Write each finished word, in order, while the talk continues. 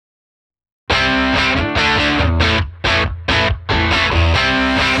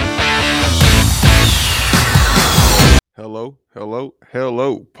Hello,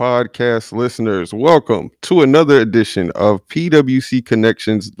 podcast listeners. Welcome to another edition of PWC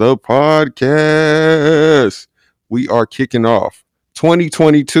Connections, the podcast. We are kicking off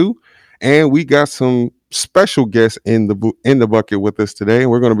 2022, and we got some special guests in the bucket with us today, and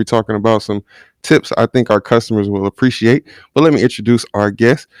we're going to be talking about some tips I think our customers will appreciate. But let me introduce our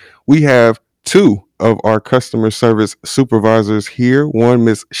guests. We have two of our customer service supervisors here. One,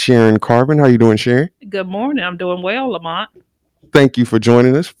 Miss Sharon Carvin. How you doing, Sharon? Good morning. I'm doing well, Lamont. Thank you for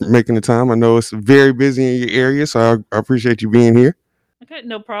joining us, for making the time. I know it's very busy in your area, so I appreciate you being here. Okay,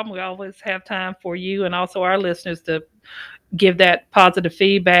 no problem. We always have time for you and also our listeners to give that positive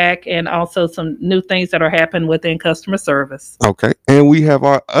feedback and also some new things that are happening within customer service. Okay, and we have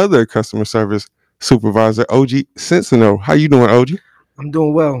our other customer service supervisor, OG Sensiно. How you doing, OG? I'm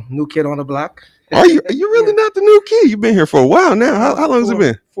doing well. New kid on the block. Are you? Are you really not the new kid? You've been here for a while now. How long has it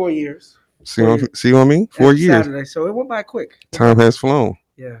been? 4 years. See what I mean? 4 years. Saturday, so it went by quick. Time has flown.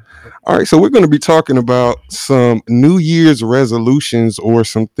 Yeah. All right, so we're going to be talking about some New Year's resolutions or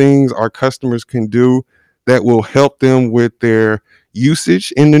some things our customers can do that will help them with their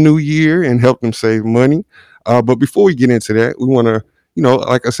usage in the new year and help them save money. But before we get into that, we want to,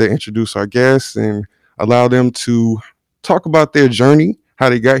 like I said, introduce our guests and allow them to talk about their journey, how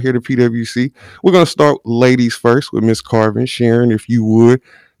they got here to PWC. We're going to start ladies first with Miss Carvin. Sharon, if you would,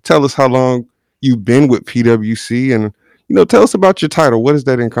 tell us how long you've been with PWC and tell us about your title. What does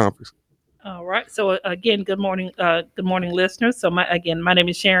that encompass? All right. So again, good morning, listeners. So my name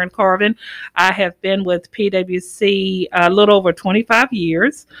is Sharon Carvin. I have been with PwC a little over 25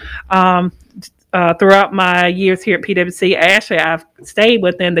 years. Throughout my years here at PwC, actually, I've stayed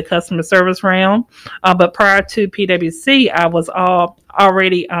within the customer service realm. But prior to PwC, I was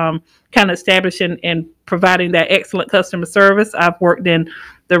already kind of establishing and providing that excellent customer service. I've worked in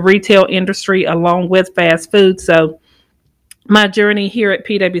the retail industry along with fast food. So my journey here at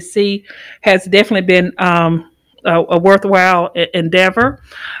PwC has definitely been a worthwhile endeavor.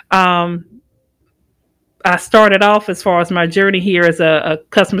 I started off as far as my journey here as a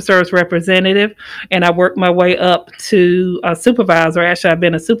customer service representative, and I worked my way up to a supervisor. Actually, I've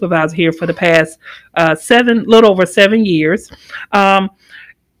been a supervisor here for the past little over 7 years,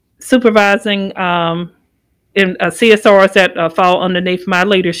 supervising in CSRs that fall underneath my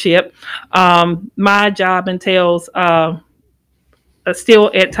leadership. My job entails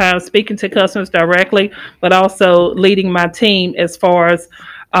still at times speaking to customers directly, but also leading my team as far as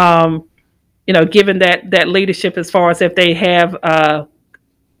giving that leadership as far as if they have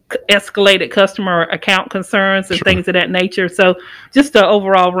escalated customer account concerns and things of that nature. So just the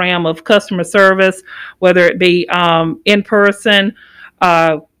overall realm of customer service, whether it be in person,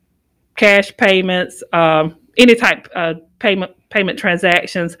 cash payments, any type of payment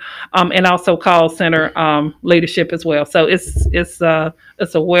transactions, and also call center leadership as well. So it's a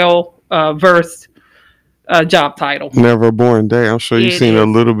well versed job title. Never a boring day. I'm sure you've seen a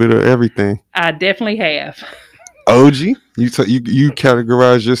little bit of everything. I definitely have. OG, you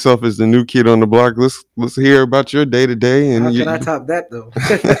categorize yourself as the new kid on the block. Let's hear about your day to day. And how can I top that though?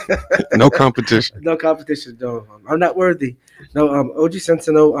 No competition. No competition. No, I'm not worthy. No, OG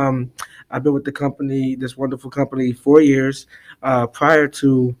Sensino. I've been with the company, this wonderful company, 4 years. Prior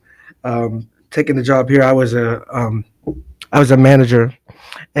to taking the job here, I was a manager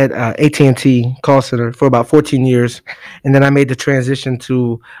at AT&T call center for about 14 years, and then I made the transition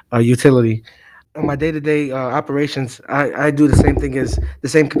to utility. On my day-to-day operations, I do the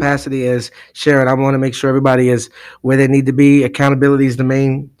same capacity as Sharon. I want to make sure everybody is where they need to be. Accountability is the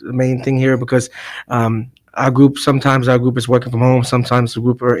main thing here because sometimes our group is working from home, sometimes the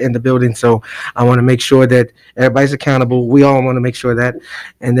group are in the building. So I want to make sure that everybody's accountable. We all want to make sure that,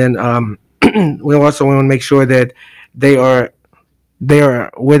 and then we also want to make sure that they are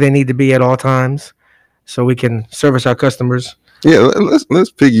where they need to be at all times, so we can service our customers. Yeah,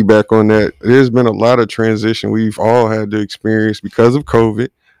 let's piggyback on that. There's been a lot of transition we've all had to experience because of COVID,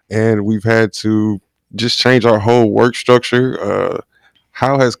 and we've had to just change our whole work structure.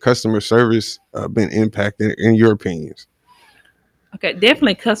 How has customer service been impacted, in your opinions? Okay,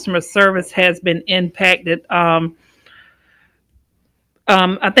 definitely customer service has been impacted. I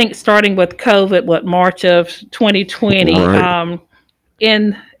think starting with COVID, March of 2020. Right.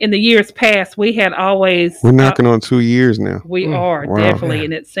 In the years past, we had always... We're knocking on 2 years now. We are, definitely,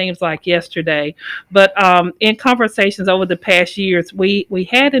 and it seems like yesterday. But in conversations over the past years, we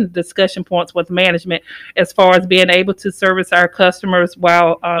had in discussion points with management as far as being able to service our customers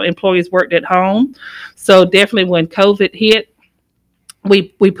while employees worked at home. So definitely when COVID hit,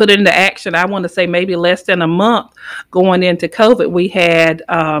 we put it into action. I want to say maybe less than a month going into COVID, we had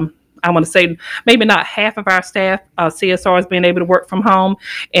I want to say maybe not half of our staff, CSR has been able to work from home,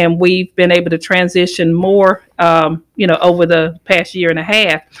 and we've been able to transition more, over the past year and a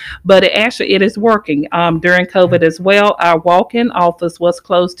half. But it is working. During COVID as well, our walk-in office was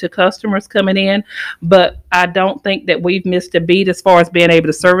closed to customers coming in, but I don't think that we've missed a beat as far as being able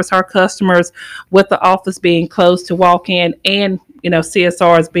to service our customers with the office being closed to walk in, and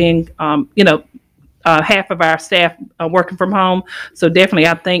CSR is being, half of our staff working from home. So definitely,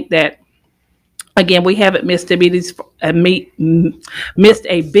 I think that again, we haven't missed a beat missed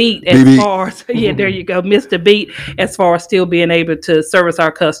a beat as far as there you go, missed a beat as far as still being able to service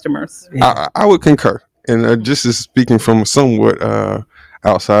our customers. I would concur, and just as speaking from a somewhat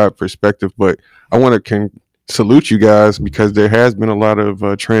outside perspective, but I want to salute you guys because there has been a lot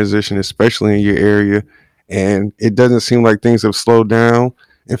of transition, especially in your area, and it doesn't seem like things have slowed down.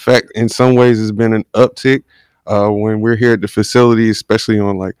 In fact, in some ways, it's been an uptick. When we're here at the facility, especially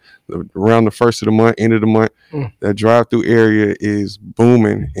on like around the first of the month, end of the month, that drive-through area is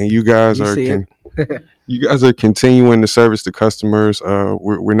booming, and you guys you guys are continuing to service the customers.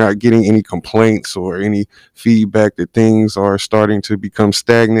 We're not getting any complaints or any feedback that things are starting to become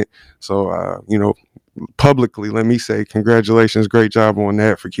stagnant. So, publicly, let me say congratulations, great job on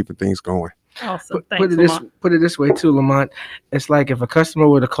that for keeping things going. Awesome. Put it this way too, Lamont. It's like if a customer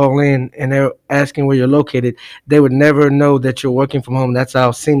were to call in and they're asking where you're located, they would never know that you're working from home. That's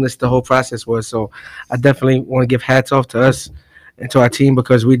how seamless the whole process was. So I definitely want to give hats off to us and to our team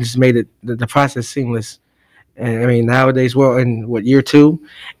because we just made it the process seamless. And I mean, nowadays we're in year 2,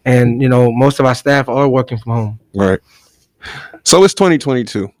 and most of our staff are working from home. Right. So it's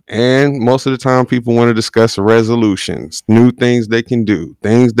 2022, and most of the time people want to discuss resolutions, new things they can do,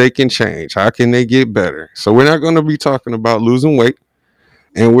 things they can change. How can they get better? So we're not going to be talking about losing weight,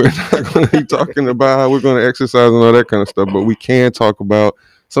 and we're not going to be talking about how we're going to exercise and all that kind of stuff, but we can talk about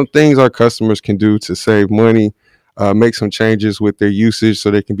some things our customers can do to save money, make some changes with their usage so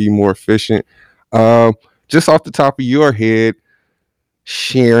they can be more efficient. Just off the top of your head,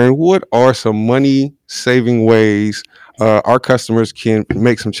 Sharon, what are some money-saving ways our customers can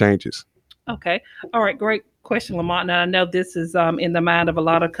make some changes? Okay. All right. Great question, Lamont. And I know this is in the mind of a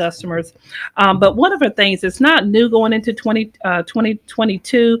lot of customers. But one of the things that's not new going into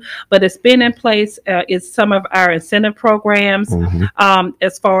 2022, but it's been in place is some of our incentive programs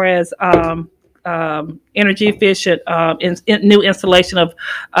as far as energy efficient new installation of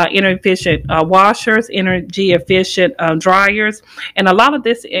energy efficient washers, energy efficient dryers, and a lot of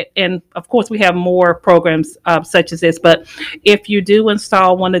this. And of course, we have more programs such as this. But if you do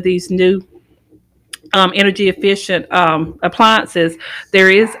install one of these new energy efficient appliances, there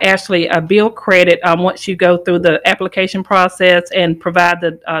is actually a bill credit once you go through the application process and provide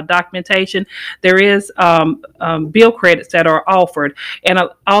the documentation. There is bill credits that are offered, and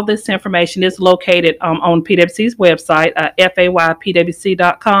all this information is located on PwC's website,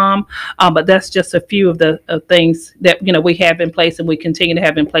 faypwc.com. But that's just a few of the things that we have in place and we continue to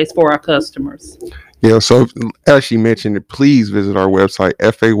have in place for our customers. Yeah, so as she mentioned, please visit our website,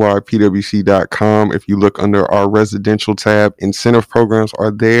 faypwc.com. If you look under our residential tab, incentive programs are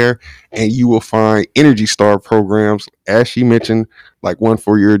there, and you will find Energy Star programs, as she mentioned, like one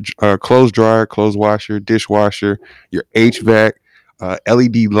for your clothes dryer, clothes washer, dishwasher, your HVAC,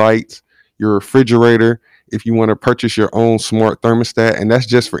 LED lights, your refrigerator. If you want to purchase your own smart thermostat, and that's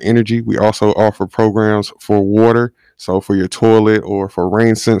just for energy. We also offer programs for water, so for your toilet or for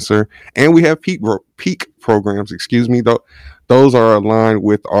rain sensor, and we have peak programs. Those are aligned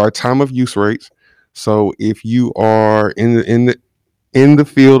with our time of use rates. So if you are in the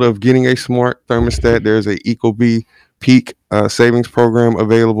field of getting a smart thermostat, there's a Ecobee peak savings program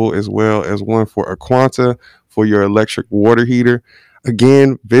available, as well as one for Aquanta for your electric water heater.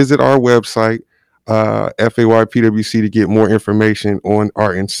 Again, visit our website, FAYPWC, to get more information on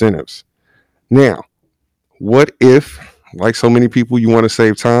our incentives. Now, what if, like so many people, you want to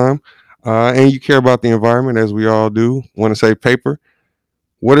save time and you care about the environment, as we all do, want to save paper?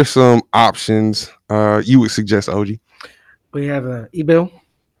 What are some options you would suggest, OG? We have an e-bill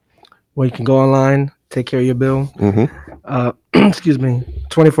where you can go online, take care of your bill.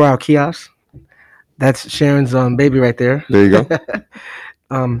 24-hour kiosk. That's Sharon's baby right there. There you go.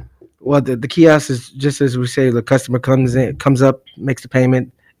 Well, the kiosk is just as we say, the customer comes up, makes the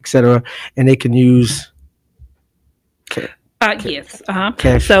payment, etc., and they can use yes.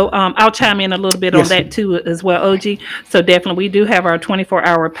 cash. So I'll chime in a little bit on that too as well, OG. So definitely, we do have our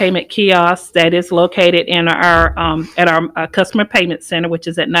 24-hour payment kiosk that is located in our at our customer payment center, which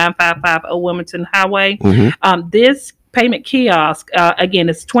is at 9550 Wilmington Highway. This payment kiosk, again,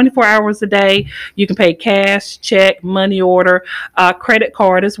 it's 24 hours a day. You can pay cash, check, money order, credit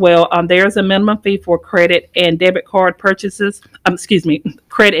card as well. There's a minimum fee for credit and debit card purchases. Excuse me,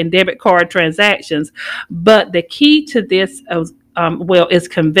 credit and debit card transactions. But the key to this is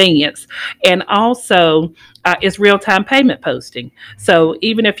convenience, and also is real-time payment posting. So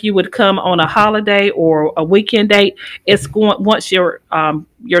even if you would come on a holiday or a weekend date, it's going once your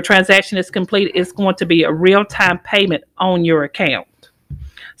transaction is complete, it's going to be a real-time payment on your account.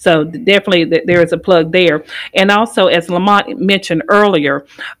 So definitely there is a plug there. And also, as Lamont mentioned earlier,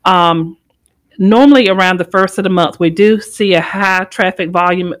 normally around the first of the month, we do see a high traffic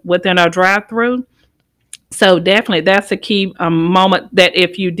volume within our drive-through. So definitely, that's a key moment that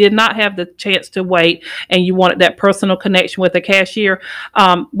if you did not have the chance to wait and you wanted that personal connection with the cashier,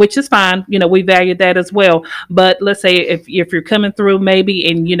 which is fine, we value that as well. But let's say if you're coming through maybe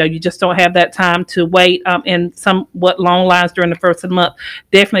and you just don't have that time to wait in somewhat long lines during the first of the month,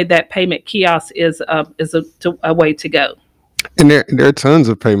 definitely that payment kiosk is a way to go. And there are tons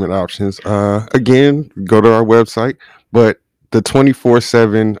of payment options. Again, go to our website, but the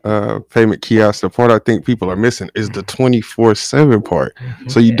 24/7 payment kiosk, the part I think people are missing is the 24/7 part.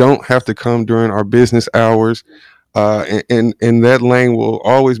 So you don't have to come during our business hours, and that lane will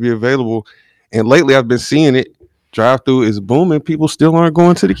always be available. And lately, I've been seeing it. Drive-through is booming. People still aren't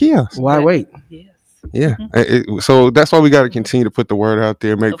going to the kiosk. Why wait? Yes. Yeah. So that's why we got to continue to put the word out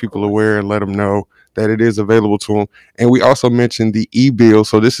there, make people aware, and let them know that it is available to them. And we also mentioned the e-bill.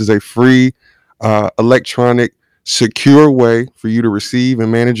 So this is a free electronic secure way for you to receive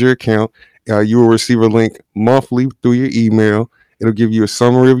and manage your account. You will receive a link monthly through your email. It'll give you a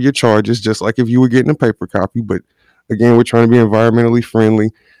summary of your charges, just like if you were getting a paper copy. But again, we're trying to be environmentally friendly.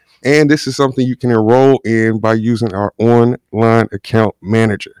 And this is something you can enroll in by using our online account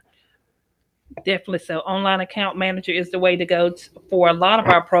manager. Definitely. So online account manager is the way to go for a lot of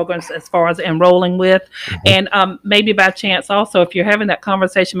our programs as far as enrolling with. And maybe by chance also, if you're having that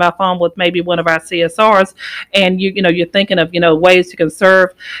conversation by phone with maybe one of our CSRs and you're thinking of ways to conserve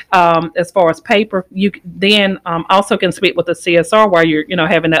as far as paper, you then also can speak with the CSR while you're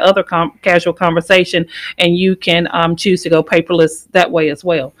having that other casual conversation, and you can choose to go paperless that way as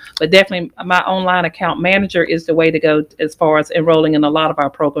well. But definitely my online account manager is the way to go as far as enrolling in a lot of our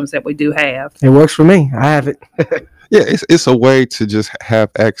programs that we do have. It works for me. I have it. Yeah, it's a way to just have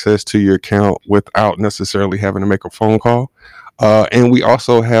access to your account without necessarily having to make a phone call. And we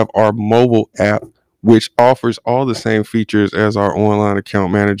also have our mobile app, which offers all the same features as our online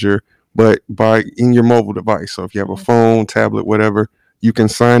account manager, but in your mobile device. So if you have a phone, tablet, whatever, you can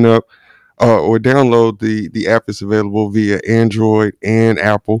sign up or download the app. Is available via Android and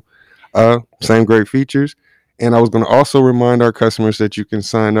Apple. Same great features. And I was going to also remind our customers that you can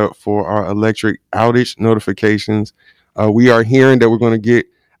sign up for our electric outage notifications. We are hearing that we're going to get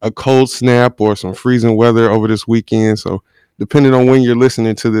a cold snap or some freezing weather over this weekend. So depending on when you're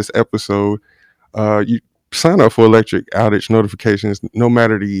listening to this episode, you sign up for electric outage notifications no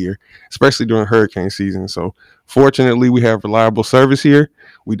matter the year, especially during hurricane season. So fortunately, we have reliable service here.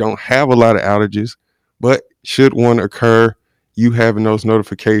 We don't have a lot of outages, but should one occur, you having those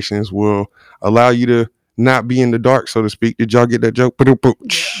notifications will allow you to not be in the dark, so to speak. Did y'all get that joke? They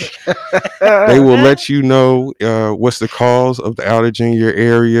will let you know what's the cause of the outage in your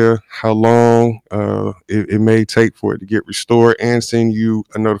area, how long it may take for it to get restored, and send you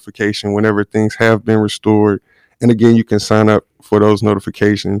a notification whenever things have been restored. And again, you can sign up for those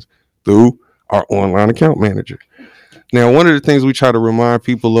notifications through our online account manager. Now, one of the things we try to remind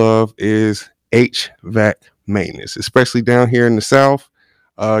people of is HVAC maintenance, especially down here in the South.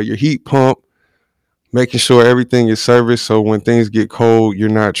 Your heat pump, making sure everything is serviced, so when things get cold, you're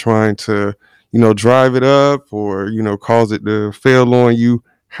not trying to, drive it up or, cause it to fail on you.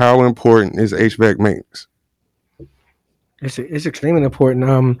 How important is HVAC maintenance? It's extremely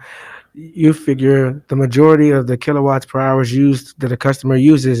important. You figure the majority of the kilowatts per hour used that a customer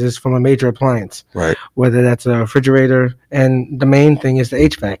uses is from a major appliance, right? Whether that's a refrigerator, and the main thing is the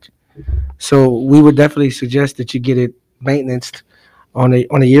HVAC. So we would definitely suggest that you get it maintenanced on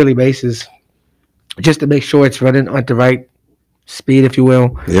a yearly basis, just to make sure it's running at the right speed, if you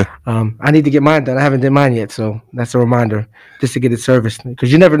will. Yeah. I need to get mine done. I haven't done mine yet, so that's a reminder just to get it serviced, because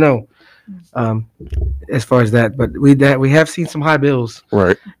you never know as far as that. But we have seen some high bills,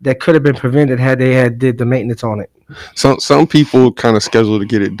 right, that could have been prevented had they did the maintenance on it. Some people kind of schedule to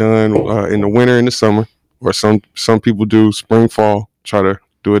get it done in the winter and the summer, or some people do spring, fall, try to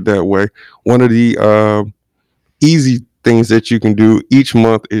do it that way. One of the easy things that you can do each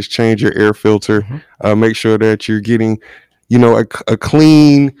month is change your air filter. Make sure that you're getting, a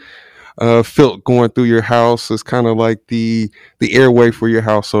clean filth going through your house. It's kind of like the airway for your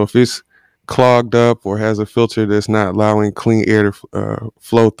house. So if it's clogged up or has a filter that's not allowing clean air to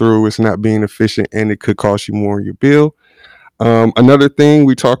flow through, it's not being efficient, and it could cost you more in your bill. Another thing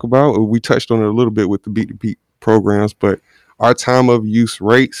we talk about, we touched on it a little bit with the Beat the Peak programs, but our time of use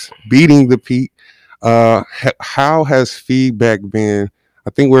rates beating the peak. How has feedback been? I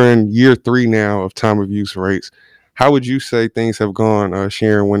think we're in year 3 now of time of use rates. How would you say things have gone,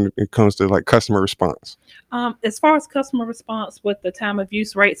 Sharon, when it comes to like customer response? As far as customer response with the time of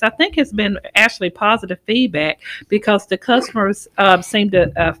use rates, I think it's been actually positive feedback because the customers seem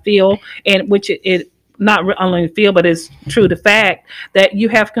to feel, and which it not only feel, but it's true the fact that you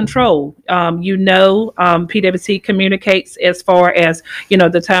have control. PwC communicates as far as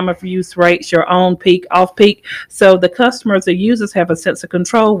the time of use rates, your on peak, off peak. So the customers, the users have a sense of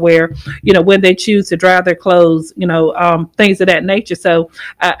control where when they choose to dry their clothes, things of that nature. So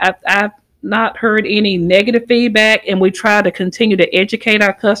I've not heard any negative feedback, and we try to continue to educate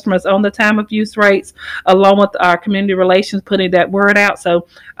our customers on the time of use rates, along with our community relations, putting that word out. So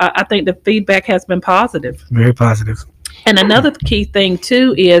I think the feedback has been positive. Very positive. And another key thing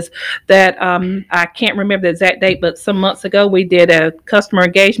too is that I can't remember the exact date, but some months ago we did a customer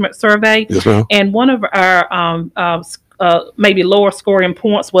engagement survey, Yes, ma'am. and one of our maybe lower scoring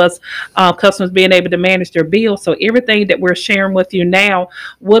points was customers being able to manage their bills. So everything that we're sharing with you now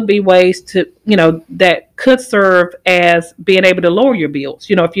would be ways to, that could serve as being able to lower your bills.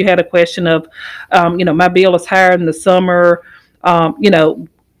 If you had a question of, my bill is higher in the summer,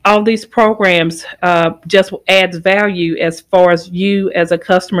 all these programs just adds value as far as you as a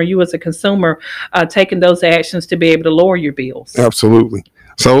customer, you as a consumer, taking those actions to be able to lower your bills. Absolutely.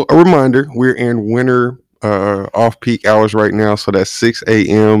 So a reminder, we're in winter off-peak hours right now. So that's 6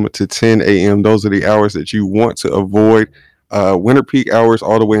 a.m. to 10 a.m. Those are the hours that you want to avoid. Winter peak hours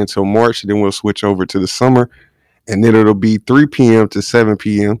all the way until March. Then we'll switch over to the summer. And then it'll be 3 p.m. to 7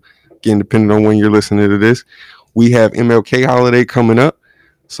 p.m. Again, depending on when you're listening to this. We have MLK holiday coming up.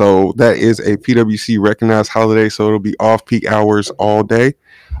 So that is a PwC recognized holiday. So it'll be off-peak hours all day,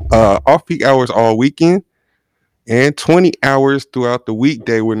 off-peak hours all weekend, and 20 hours throughout the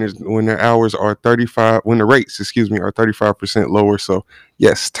weekday when the hours are 35, when the rates, are 35% lower. So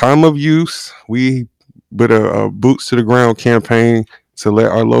yes, time of use. We put a boots to the ground campaign to let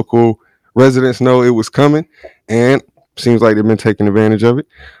our local residents know it was coming, and seems like they've been taking advantage of it.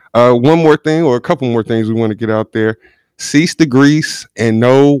 One more thing, or a couple more things we want to get out there. Cease the grease and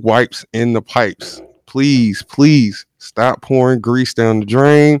no wipes in the pipes. Please stop pouring grease down the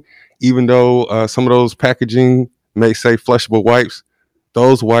drain. Even though some of those packaging may say flushable wipes,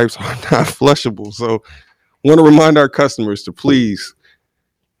 those wipes are not flushable. So want to remind our customers to please.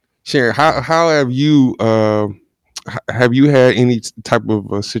 Sharon, how have you had any type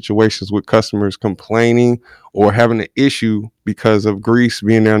of situations with customers complaining or having an issue because of grease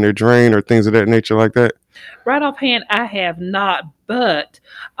being down their drain or things of that nature like that? Right offhand, I have not, but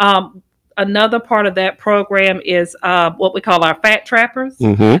another part of that program is what we call our fat trappers.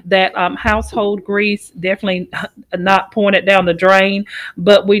 Mm-hmm. That household grease, definitely not pouring it down the drain,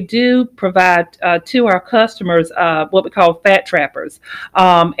 but we do provide to our customers what we call fat trappers,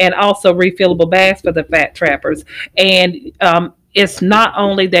 and also refillable bags for the fat trappers. And it's not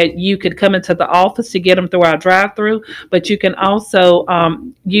only that you could come into the office to get them through our drive-through, but you can also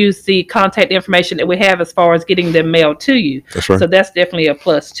use the contact information that we have as far as getting them mailed to you. That's right. So that's definitely a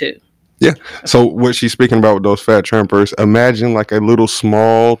plus too. Yeah. So what she's speaking about with those fat trappers, imagine like a little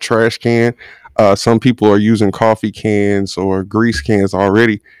small trash can. Some people are using coffee cans or grease cans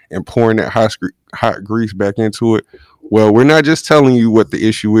already and pouring that hot grease back into it. Well, we're not just telling you what the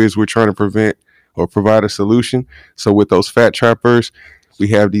issue is. We're trying to prevent or provide a solution. So with those fat trappers, we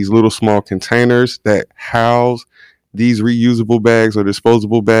have these little small containers that house these reusable bags or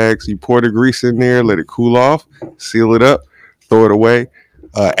disposable bags. You pour the grease in there, let it cool off, seal it up, throw it away.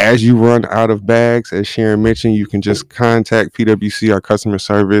 As you run out of bags, as Sharon mentioned, you can just contact PwC, our customer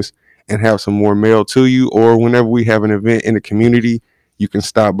service, and have some more mail to you. Or whenever we have an event in the community, you can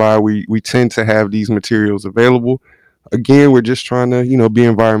stop by. We tend to have these materials available. Again, we're just trying to, be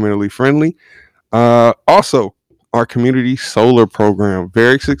environmentally friendly. Also, our community solar program,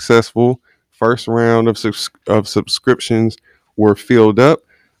 very successful. First round of subscriptions were filled up.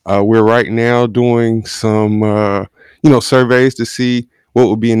 We're right now doing some, surveys to see what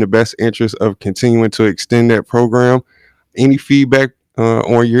would be in the best interest of continuing to extend that program. Any feedback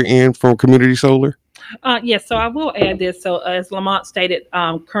on your end from Community Solar? Yes, so I will add this. So, as Lamont stated,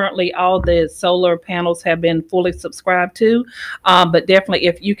 currently all the solar panels have been fully subscribed to, but definitely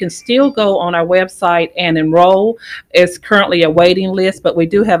if you can still go on our website and enroll, it's currently a waiting list, but we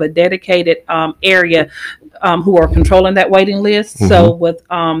do have a dedicated area who are controlling that waiting list. Mhm. So, with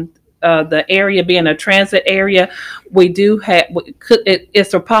the area being a transit area, we do have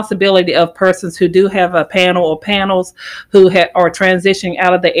it's a possibility of persons who do have a panel or panels who are transitioning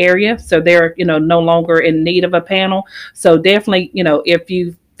out of the area, so they're no longer in need of a panel. So definitely, if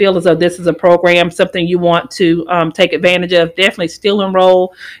you feel as though this is a program, something you want to take advantage of, definitely still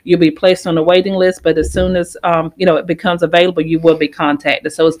enroll. You'll be placed on the waiting list, but as soon as it becomes available, you will be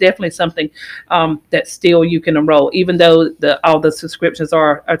contacted. So it's definitely something that still you can enroll, even though all the subscriptions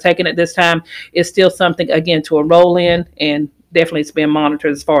are taken at this time. It's still something again to enroll in, and definitely it's being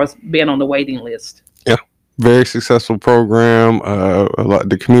monitored as far as being on the waiting list. Yeah, very successful program.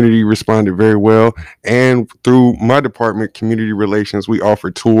 The community responded very well, and through my department, community relations, we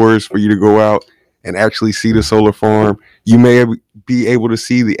offer tours for you to go out and actually see the solar farm. You may be able to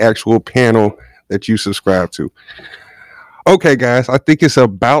see the actual panel that you subscribe to. Okay, guys, I think it's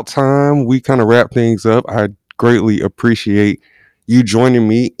about time we kind of wrap things up. I greatly appreciate you joining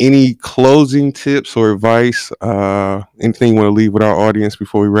me. Any closing tips or advice? Anything you want to leave with our audience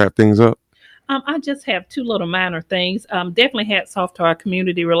before we wrap things up? I just have two little minor things. Definitely hats off to our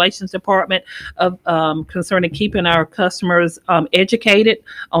community relations department of concerning keeping our customers educated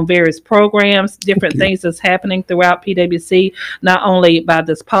on various programs, different things that's happening throughout PwC, not only by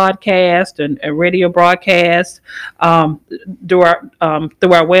this podcast and radio broadcast, through our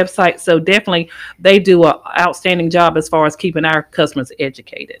website. So definitely they do an outstanding job as far as keeping our customers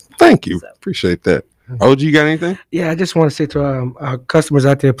educated. Thank you. Appreciate that. OG, you got anything? Yeah, I just want to say to our customers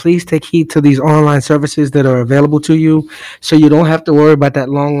out there, please take heed to these online services that are available to you, so you don't have to worry about that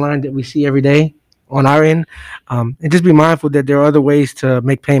long line that we see every day on our end. And just be mindful that there are other ways to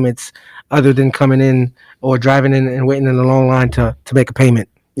make payments other than coming in or driving in and waiting in a long line to make a payment.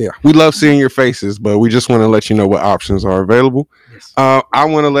 Yeah, we love seeing your faces, but we just want to let you know what options are available. Yes. I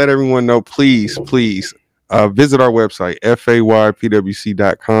want to let everyone know, please visit our website,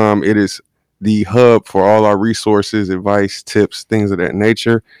 faypwc.com. It is the hub for all our resources, advice, tips, things of that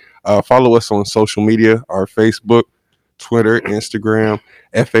nature. Follow us on social media, our Facebook, Twitter, Instagram,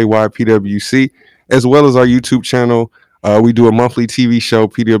 FAYPWC, as well as our YouTube channel. We do a monthly TV show,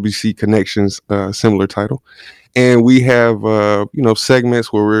 PwC Connections, similar title. And we have,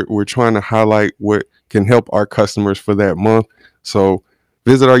 segments where we're trying to highlight what can help our customers for that month. So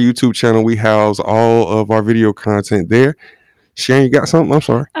visit our YouTube channel. We house all of our video content there. Sharon, you got something? I'm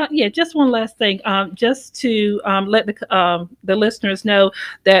sorry. Yeah, just one last thing. Just to let the listeners know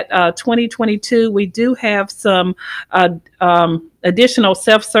that 2022, we do have some additional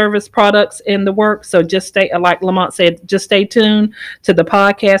self-service products in the works. So just stay, like Lamont said, just stay tuned to the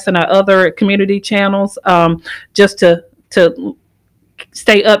podcast and our other community channels, just to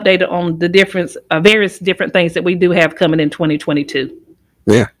stay updated on the various different things that we do have coming in 2022.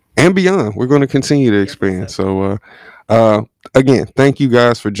 Yeah, and beyond. We're going to continue to expand. So, again, thank you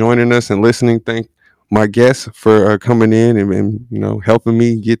guys for joining us and listening. Thank my guests for coming in and helping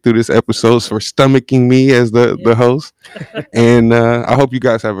me get through this episode, for stomaching me as the host. And I hope you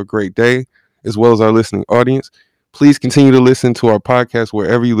guys have a great day, as well as our listening audience. Please continue to listen to our podcast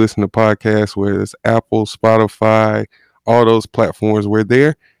wherever you listen to podcasts, whether it's Apple, Spotify, all those platforms. We're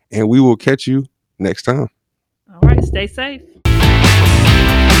there, and we will catch you next time. All right, stay safe.